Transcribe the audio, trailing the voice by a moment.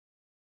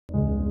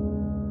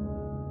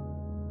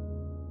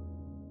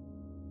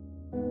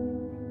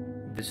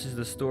This is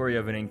the story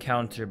of an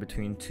encounter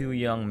between two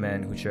young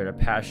men who shared a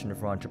passion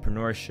for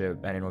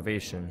entrepreneurship and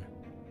innovation.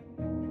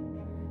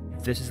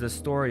 This is the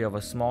story of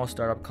a small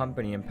startup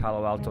company in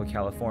Palo Alto,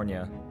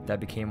 California that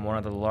became one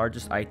of the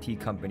largest IT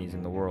companies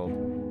in the world.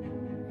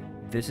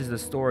 This is the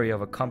story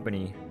of a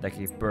company that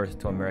gave birth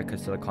to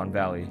America's Silicon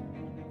Valley.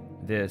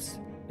 This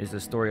is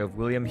the story of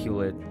William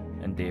Hewlett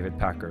and David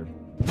Packard.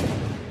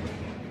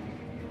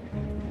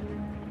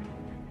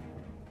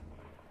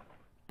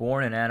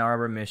 Born in Ann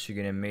Arbor,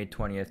 Michigan on May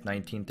 20th,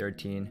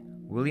 1913,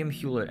 William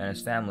Hewlett and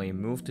his family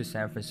moved to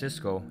San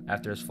Francisco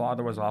after his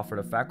father was offered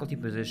a faculty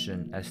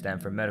position at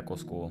Stanford Medical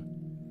School.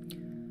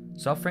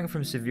 Suffering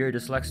from severe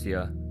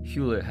dyslexia,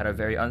 Hewlett had a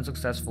very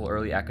unsuccessful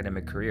early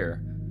academic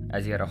career,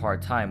 as he had a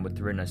hard time with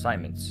written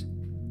assignments.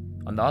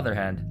 On the other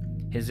hand,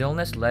 his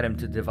illness led him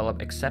to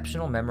develop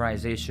exceptional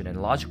memorization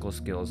and logical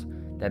skills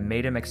that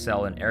made him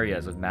excel in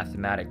areas of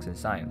mathematics and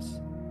science.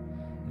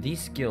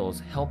 These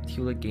skills helped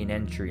Hewlett gain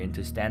entry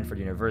into Stanford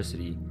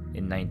University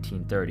in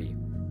 1930.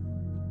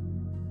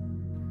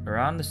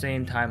 Around the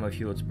same time of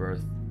Hewlett's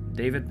birth,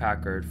 David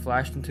Packard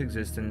flashed into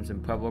existence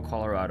in Pueblo,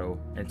 Colorado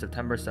on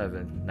September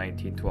 7,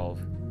 1912.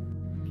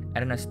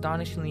 At an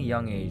astonishingly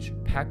young age,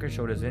 Packard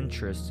showed his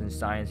interests in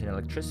science and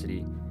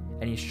electricity,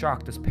 and he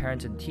shocked his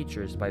parents and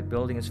teachers by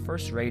building his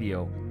first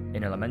radio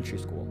in elementary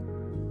school.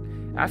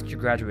 After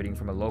graduating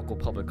from a local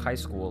public high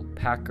school,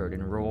 Packard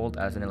enrolled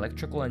as an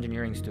electrical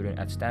engineering student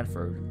at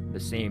Stanford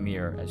the same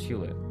year as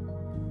Hewlett.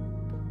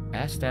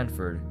 At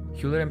Stanford,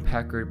 Hewlett and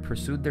Packard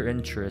pursued their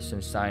interests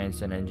in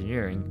science and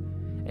engineering,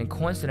 and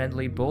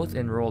coincidentally both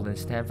enrolled in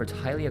Stanford's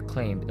highly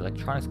acclaimed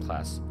electronics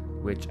class,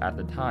 which at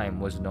the time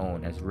was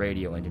known as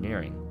radio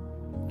engineering.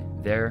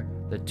 There,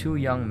 the two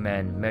young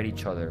men met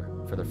each other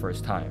for the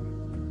first time.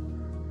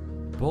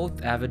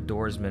 Both avid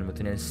doorsmen with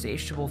an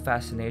insatiable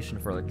fascination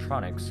for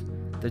electronics,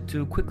 the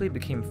two quickly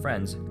became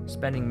friends,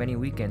 spending many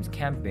weekends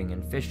camping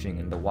and fishing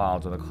in the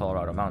wilds of the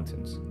Colorado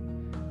mountains.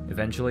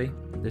 Eventually,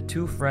 the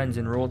two friends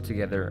enrolled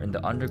together in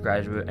the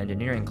undergraduate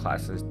engineering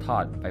classes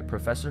taught by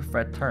Professor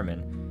Fred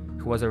Terman,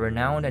 who was a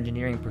renowned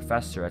engineering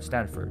professor at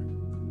Stanford.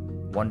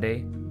 One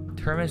day,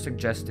 Terman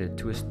suggested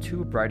to his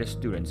two brightest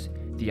students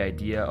the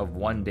idea of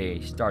one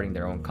day starting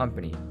their own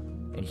company,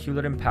 and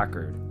Hewlett and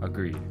Packard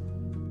agreed.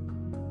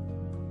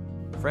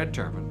 Fred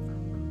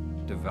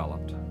Terman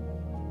developed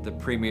the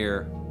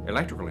premier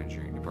electrical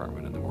engineering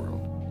department in the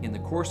world. In the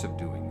course of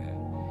doing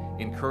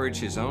that, encouraged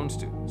his own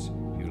students,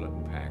 Hewlett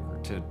and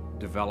Packard, to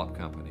develop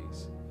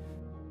companies.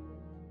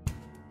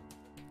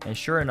 And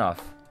sure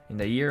enough, in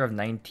the year of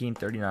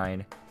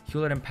 1939,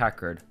 Hewlett and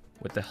Packard,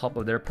 with the help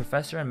of their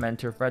professor and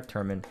mentor Fred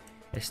Terman,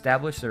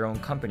 established their own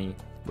company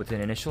with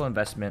an initial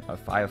investment of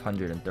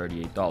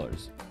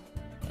 $538.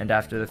 And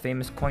after the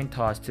famous coin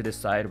toss to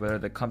decide whether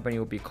the company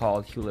would be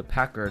called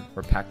Hewlett-Packard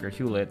or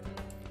Packard-Hewlett,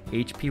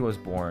 HP was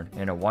born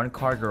in a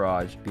one-car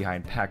garage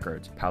behind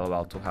Packard's Palo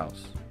Alto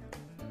house.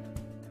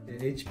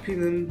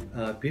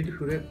 HP는 빌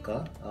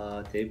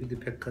휴렛과 데이비드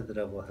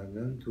패카드라고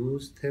하는 두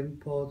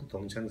스탠퍼드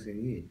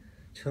동창생이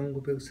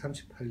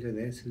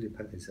 1938년에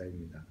설립한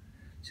회사입니다.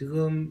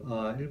 지금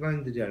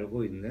일반인들이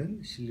알고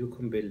있는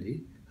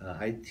실리콘밸리,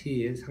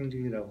 IT의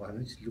상징이라고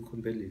하는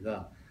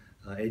실리콘밸리가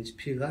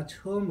HP가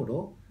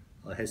처음으로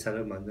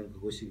회사를 만든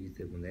그곳이기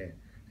때문에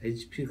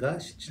HP가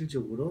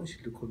실질적으로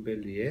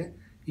실리콘밸리의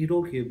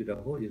 1호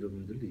기업이라고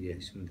여러분들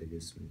이해하시면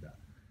되겠습니다.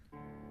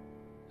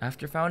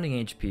 After founding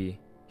HP,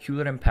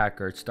 Hewlett and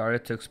Packard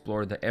started to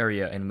explore the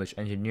area in which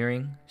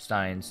engineering,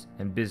 science,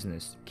 and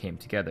business came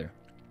together.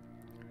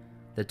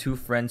 The two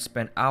friends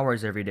spent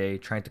hours every day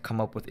trying to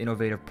come up with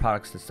innovative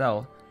products to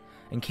sell,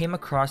 and came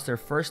across their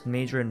first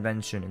major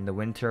invention in the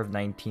winter of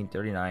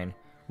 1939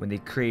 when they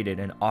created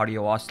an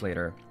audio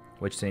oscillator,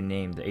 which they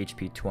named the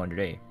HP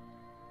 200A.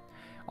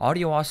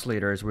 Audio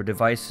oscillators were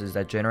devices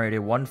that generated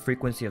one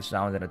frequency of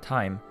sound at a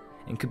time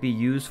and could be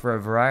used for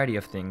a variety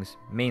of things,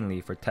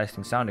 mainly for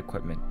testing sound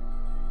equipment.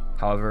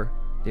 However,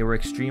 they were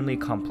extremely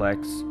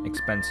complex,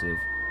 expensive,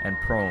 and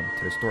prone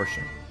to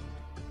distortion.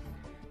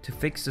 To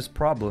fix this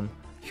problem,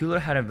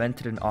 Hewlett had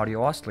invented an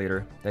audio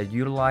oscillator that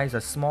utilized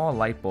a small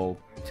light bulb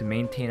to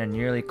maintain a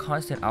nearly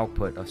constant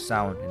output of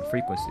sound and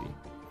frequency.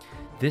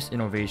 This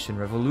innovation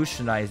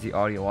revolutionized the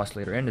audio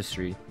oscillator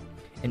industry,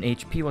 and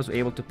HP was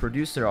able to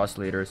produce their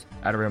oscillators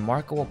at a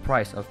remarkable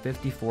price of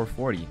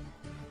 $54.40,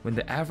 when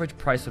the average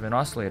price of an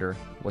oscillator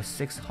was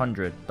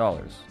 $600.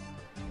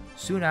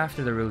 Soon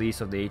after the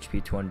release of the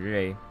HP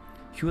 200A,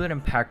 Hewlett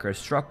and Packard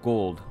struck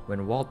gold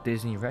when Walt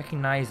Disney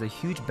recognized the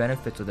huge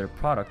benefits of their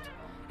product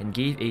and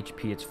gave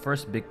HP its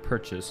first big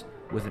purchase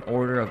with an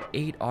order of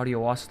 8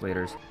 audio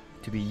oscillators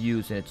to be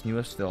used in its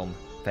newest film,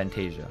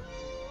 Fantasia.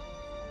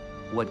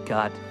 What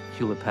got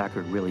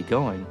Hewlett-Packard really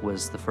going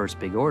was the first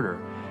big order,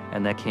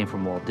 and that came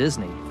from Walt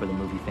Disney for the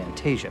movie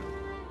Fantasia.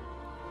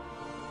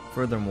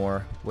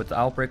 Furthermore, with the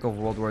outbreak of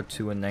World War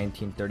II in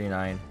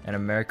 1939 and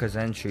America's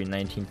entry in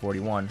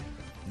 1941,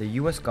 the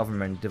US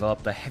government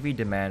developed a heavy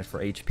demand for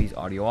HP's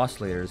audio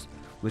oscillators,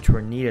 which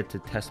were needed to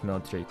test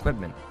military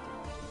equipment.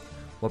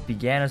 What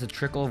began as a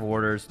trickle of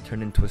orders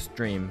turned into a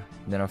stream,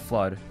 then a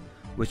flood,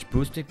 which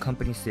boosted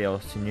company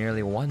sales to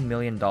nearly $1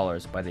 million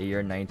by the year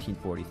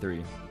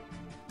 1943.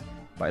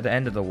 By the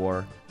end of the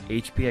war,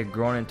 HP had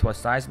grown into a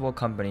sizable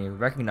company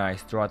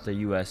recognized throughout the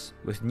US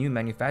with new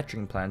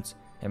manufacturing plants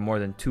and more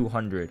than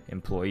 200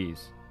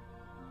 employees.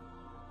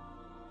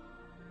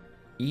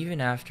 Even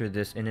after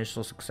this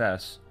initial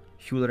success,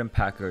 Hewlett and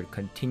Packard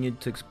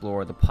continued to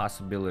explore the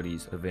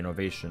possibilities of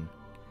innovation.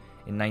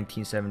 In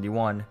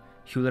 1971,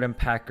 Hewlett and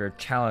Packard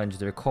challenged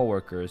their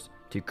co-workers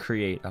to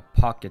create a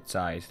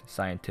pocket-sized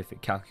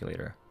scientific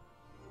calculator.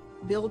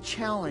 Bill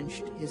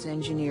challenged his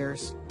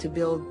engineers to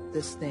build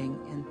this thing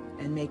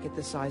and make it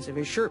the size of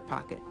his shirt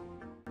pocket.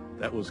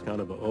 That was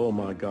kind of a, oh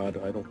my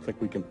God, I don't think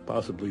we can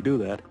possibly do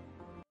that.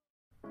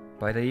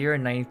 By the year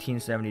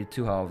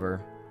 1972,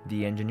 however,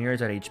 the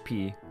engineers at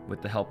HP,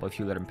 with the help of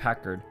Hewlett and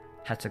Packard,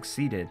 had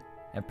succeeded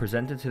and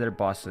presented to their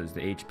bosses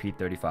the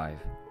HP-35.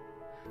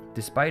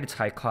 Despite its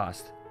high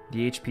cost,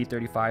 the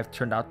HP-35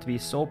 turned out to be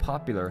so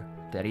popular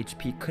that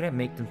HP couldn't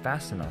make them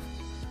fast enough.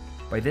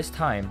 By this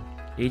time,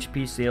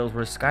 HP sales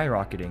were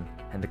skyrocketing,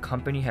 and the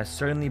company has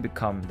certainly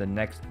become the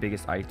next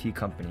biggest IT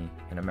company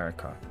in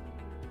America.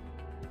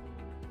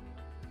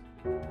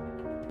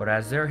 But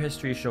as their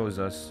history shows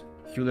us,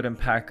 Hewlett and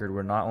Packard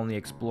were not only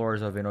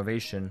explorers of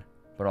innovation,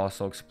 but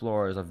also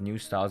explorers of new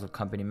styles of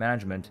company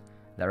management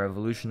that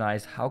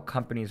revolutionized how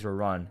companies were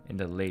run in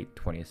the late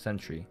 20th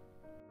century.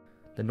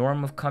 The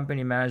norm of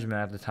company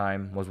management at the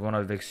time was one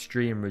of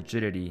extreme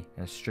rigidity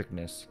and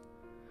strictness.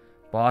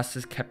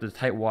 Bosses kept a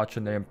tight watch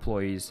on their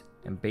employees,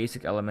 and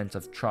basic elements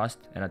of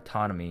trust and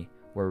autonomy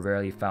were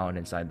rarely found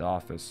inside the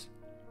office.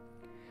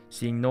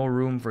 Seeing no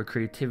room for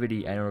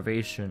creativity and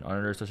innovation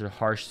under such a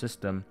harsh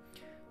system,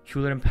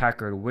 Hewlett and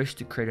Packard wished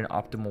to create an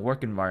optimal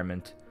work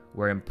environment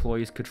where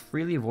employees could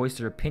freely voice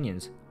their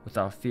opinions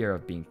without fear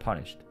of being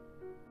punished.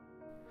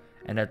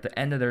 And at the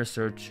end of their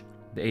search,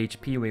 the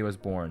HP way was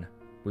born,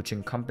 which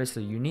encompassed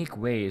the unique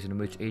ways in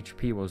which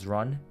HP was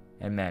run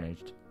and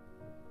managed.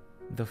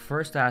 The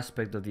first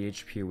aspect of the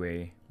HP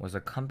way was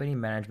a company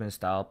management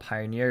style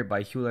pioneered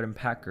by Hewlett and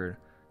Packard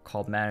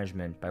called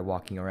management by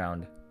walking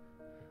around.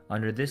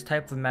 Under this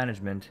type of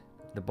management,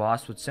 the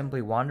boss would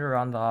simply wander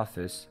around the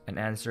office and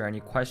answer any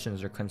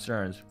questions or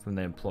concerns from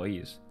the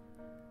employees.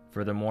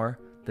 Furthermore,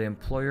 the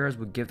employers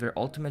would give their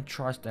ultimate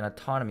trust and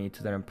autonomy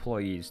to their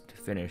employees to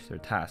finish their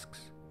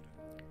tasks.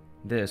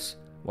 This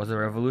was a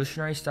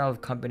revolutionary style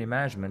of company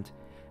management,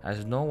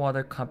 as no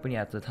other company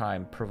at the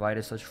time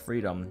provided such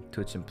freedom to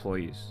its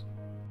employees.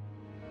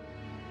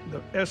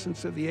 The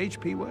essence of the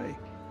HP way.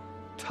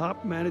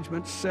 Top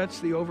management sets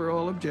the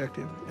overall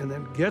objective and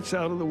then gets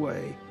out of the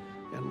way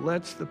and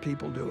lets the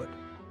people do it.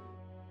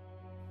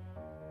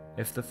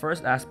 If the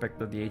first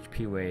aspect of the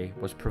HP way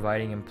was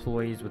providing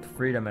employees with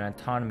freedom and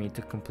autonomy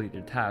to complete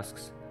their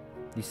tasks,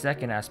 the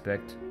second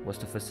aspect was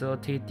to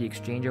facilitate the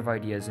exchange of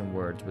ideas and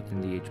words within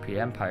the HP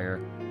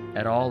empire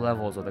at all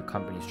levels of the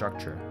company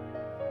structure.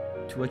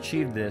 To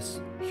achieve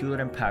this, Hewlett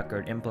and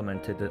Packard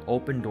implemented the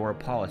open door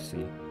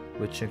policy,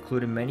 which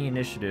included many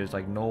initiatives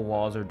like no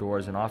walls or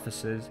doors in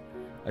offices,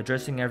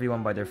 addressing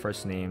everyone by their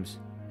first names,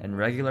 and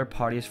regular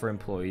parties for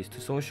employees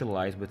to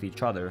socialize with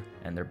each other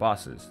and their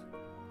bosses.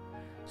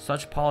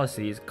 Such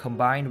policies,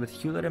 combined with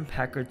Hewlett and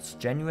Packard's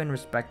genuine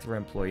respect for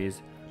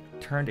employees,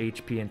 turned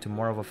HP into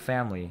more of a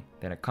family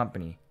than a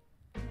company.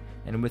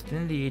 And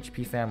within the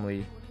HP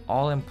family,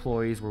 all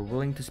employees were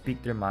willing to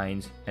speak their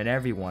minds, and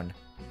everyone,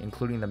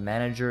 including the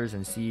managers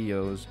and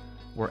CEOs,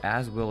 were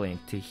as willing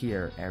to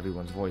hear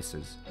everyone's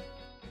voices.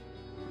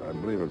 I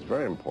believe it's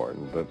very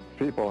important that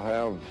people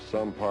have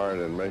some part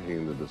in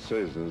making the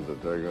decisions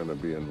that they're going to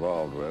be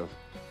involved with.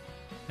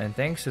 And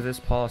thanks to this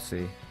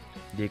policy,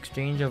 the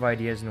exchange of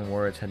ideas and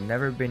words had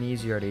never been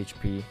easier at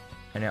HP,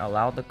 and it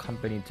allowed the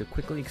company to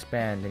quickly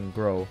expand and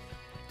grow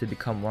to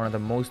become one of the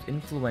most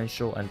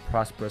influential and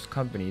prosperous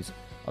companies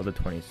of the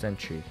 20th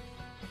century.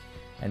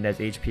 And as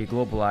HP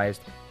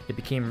globalized, it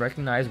became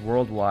recognized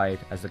worldwide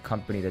as a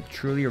company that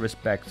truly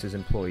respects its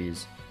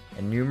employees,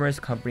 and numerous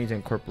companies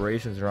and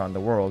corporations around the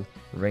world,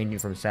 ranging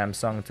from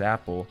Samsung to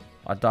Apple,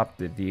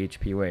 adopted the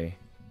HP way.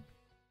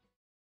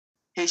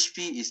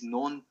 HP is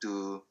known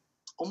to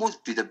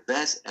almost be the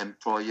best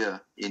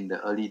employer in the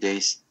early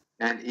days,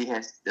 and it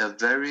has a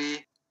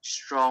very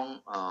strong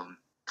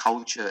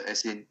culture,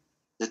 as in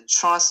the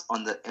trust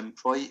on the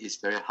employee is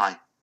very high.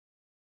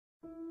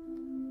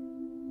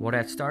 What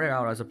had started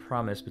out as a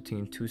promise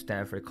between two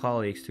Stanford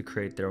colleagues to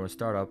create their own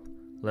startup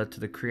led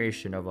to the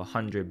creation of a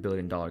 $100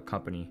 billion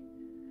company.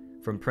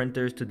 From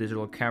printers to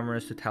digital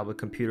cameras to tablet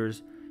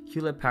computers,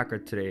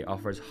 Hewlett-Packard today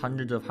offers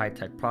hundreds of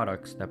high-tech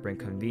products that bring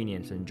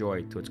convenience and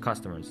joy to its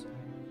customers.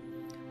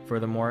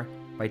 Furthermore,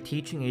 by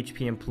teaching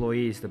HP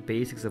employees the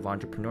basics of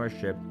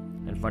entrepreneurship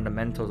and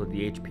fundamentals of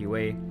the HP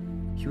way,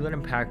 Hewlett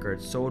and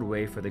Packard sowed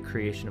way for the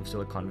creation of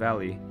Silicon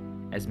Valley,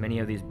 as many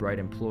of these bright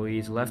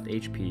employees left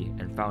HP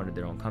and founded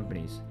their own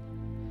companies.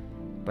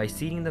 By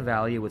seeding the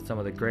valley with some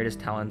of the greatest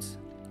talents,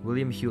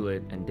 William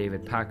Hewlett and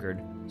David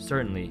Packard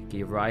certainly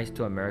gave rise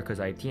to America's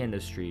IT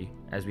industry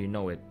as we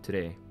know it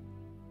today.